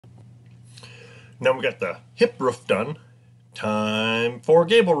now we got the hip roof done. Time for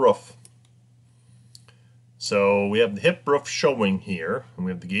gable roof. So we have the hip roof showing here, and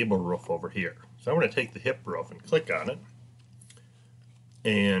we have the gable roof over here. So I'm going to take the hip roof and click on it,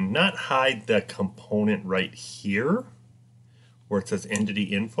 and not hide the component right here where it says entity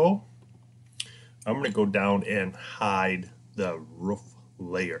info. I'm going to go down and hide the roof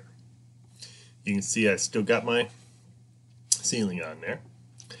layer. You can see I still got my ceiling on there.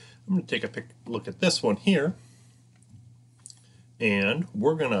 I'm going to take a look at this one here, and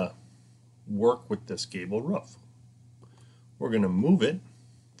we're going to work with this gable roof. We're going to move it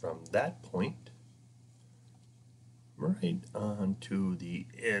from that point right on to the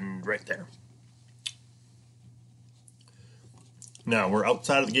end right there. Now we're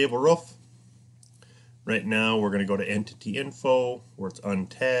outside of the gable roof. Right now we're going to go to entity info where it's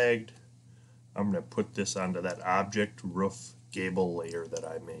untagged. I'm going to put this onto that object roof gable layer that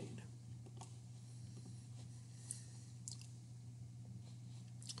I made.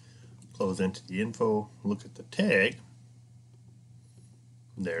 Close entity info, look at the tag.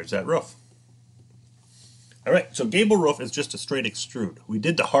 There's that roof. Alright, so gable roof is just a straight extrude. We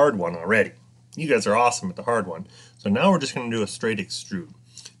did the hard one already. You guys are awesome at the hard one. So now we're just going to do a straight extrude.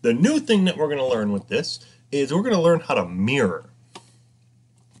 The new thing that we're going to learn with this is we're going to learn how to mirror.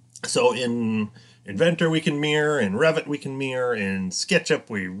 So in Inventor we can mirror, in Revit we can mirror, in Sketchup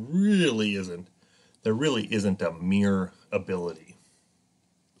there really isn't a mirror ability.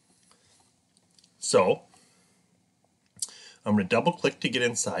 So I'm going to double click to get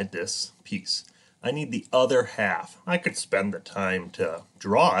inside this piece. I need the other half. I could spend the time to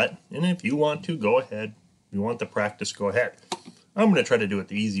draw it, and if you want to, go ahead. If you want the practice, go ahead. I'm going to try to do it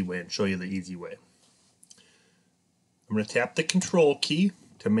the easy way and show you the easy way. I'm going to tap the Control key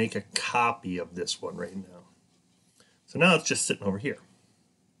to make a copy of this one right now. So now it's just sitting over here.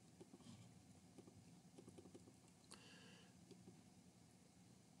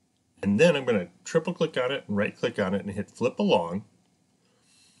 And then I'm going to triple click on it and right click on it and hit flip along.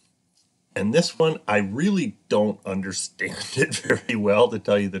 And this one, I really don't understand it very well, to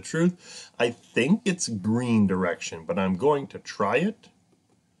tell you the truth. I think it's green direction, but I'm going to try it.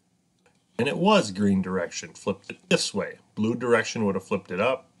 And it was green direction, flipped it this way. Blue direction would have flipped it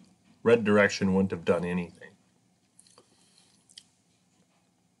up. Red direction wouldn't have done anything.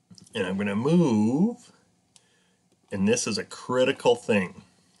 And I'm going to move, and this is a critical thing.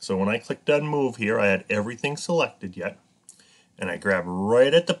 So when I clicked on move here, I had everything selected yet. And I grab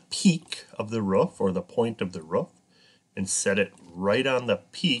right at the peak of the roof, or the point of the roof, and set it right on the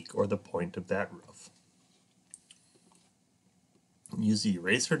peak or the point of that roof. Use the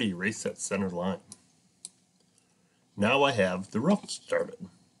eraser to erase that center line. Now I have the roof started.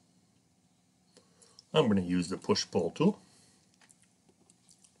 I'm going to use the push-pull tool.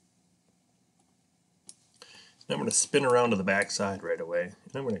 Now I'm going to spin around to the back side right away,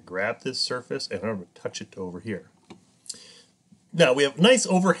 and I'm going to grab this surface and I'm going to touch it to over here. Now we have a nice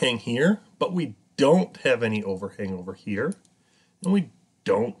overhang here, but we don't have any overhang over here, and we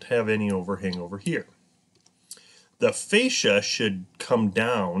don't have any overhang over here. The fascia should come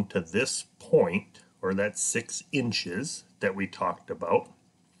down to this point, or that 6 inches that we talked about,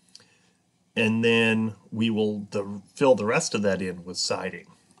 and then we will fill the rest of that in with siding.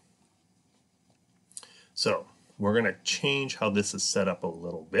 So we're going to change how this is set up a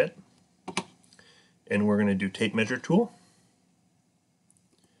little bit, and we're going to do tape measure tool.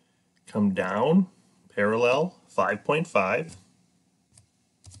 Come down, parallel 5.5.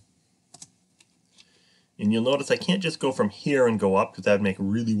 And you'll notice I can't just go from here and go up, because that would make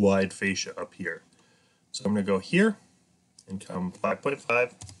really wide fascia up here. So I'm going to go here and come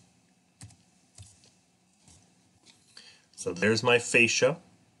 5.5. So there's my fascia.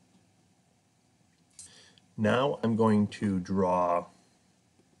 Now I'm going to draw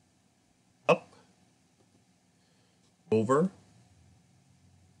up, over,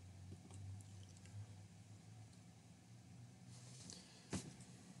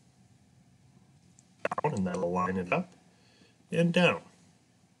 down, and that'll line it up, and down.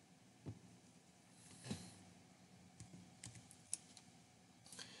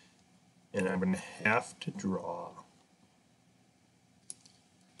 And I'm going to have to draw,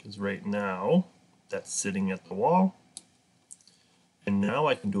 because right now that's sitting at the wall, and now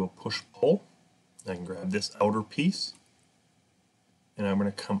I can do a push-pull. I can grab this outer piece, and I'm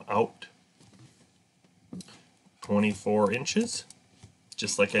going to come out 24 inches,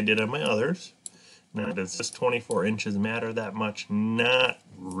 just like I did on my others. Now, does this 24 inches matter that much? Not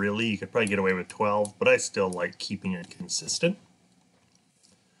really. You could probably get away with 12, but I still like keeping it consistent.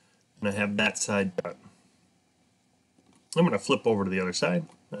 And I have that side done. I'm going to flip over to the other side.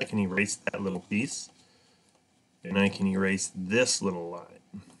 I can erase that little piece. And I can erase this little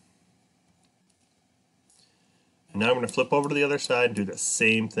line. And now I'm going to flip over to the other side and do the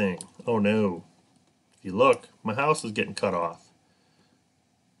same thing. Oh no. If you look, my house is getting cut off.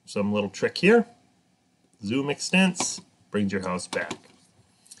 Some little trick here. Zoom extents, brings your house back.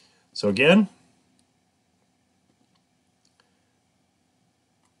 So again,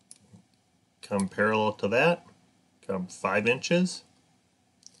 come parallel to that, come 5 inches,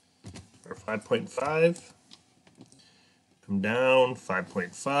 or 5.5, come down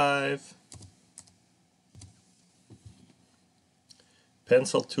 5.5,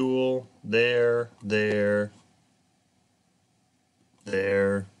 pencil tool, there, there,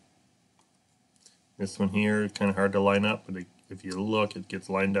 there. This one here is kind of hard to line up, but if you look, it gets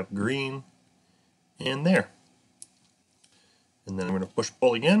lined up green, and there. And then I'm going to push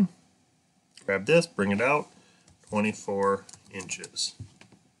pull again, grab this, bring it out, 24 inches.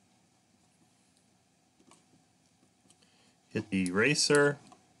 Hit the eraser,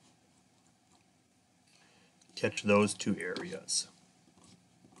 catch those 2 areas.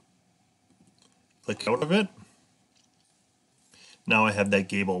 Click out of it. Now I have that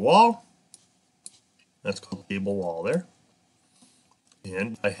gable wall. That's called gable wall there.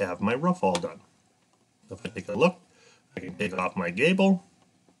 And I have my roof all done. If I take a look, I can take off my gable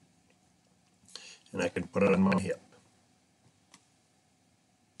and I can put it on my hip.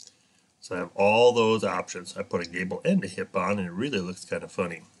 So I have all those options. I put a gable and a hip on and it really looks kind of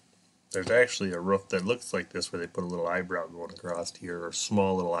funny. There's actually a roof that looks like this where they put a little eyebrow going across here, or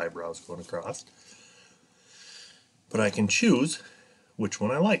small little eyebrows going across. But I can choose which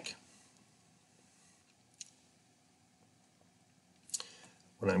one I like.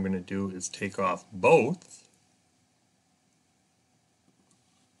 What I'm going to do is take off both.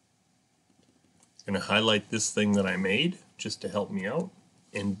 I'm going to highlight this thing that I made just to help me out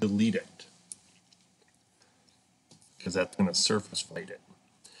and delete it, because that's going to surface fight it.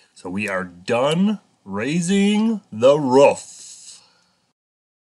 So we are done raising the roof.